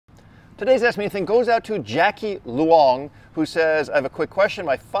Today's Ask Me Anything goes out to Jackie Luong, who says, I have a quick question.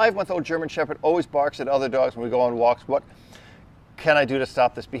 My 5-month-old German Shepherd always barks at other dogs when we go on walks. What can I do to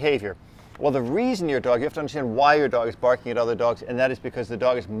stop this behavior? Well, the reason you have to understand why your dog is barking at other dogs, and that is because the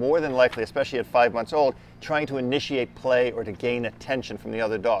dog is more than likely, especially at 5 months old, trying to initiate play or to gain attention from the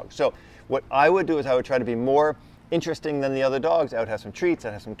other dog. So what I would do is I would try to be more interesting than the other dogs. I would have some treats,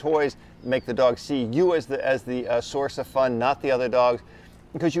 I'd have some toys, make the dog see you as the source of fun, not the other dogs,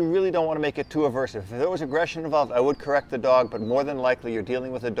 because you really don't want to make it too aversive. If there was aggression involved, I would correct the dog, but more than likely you're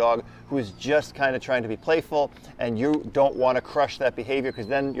dealing with a dog who is just kind of trying to be playful, and you don't want to crush that behavior, because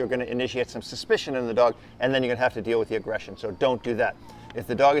then you're going to initiate some suspicion in the dog, and then you're going to have to deal with the aggression. So don't do that. If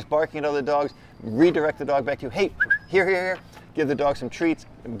the dog is barking at other dogs, redirect the dog back to you. Hey, here. Give the dog some treats,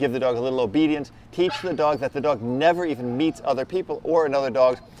 give the dog a little obedience. Teach the dog that the dog never even meets other people or another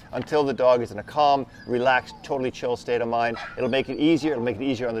dogs until the dog is in a calm, relaxed, totally chill state of mind. It'll make it easier. It'll make it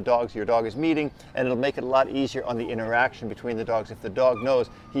easier on the dogs your dog is meeting, and it'll make it a lot easier on the interaction between the dogs if the dog knows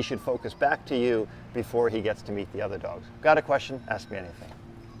he should focus back to you before he gets to meet the other dogs. Got a question? Ask me anything.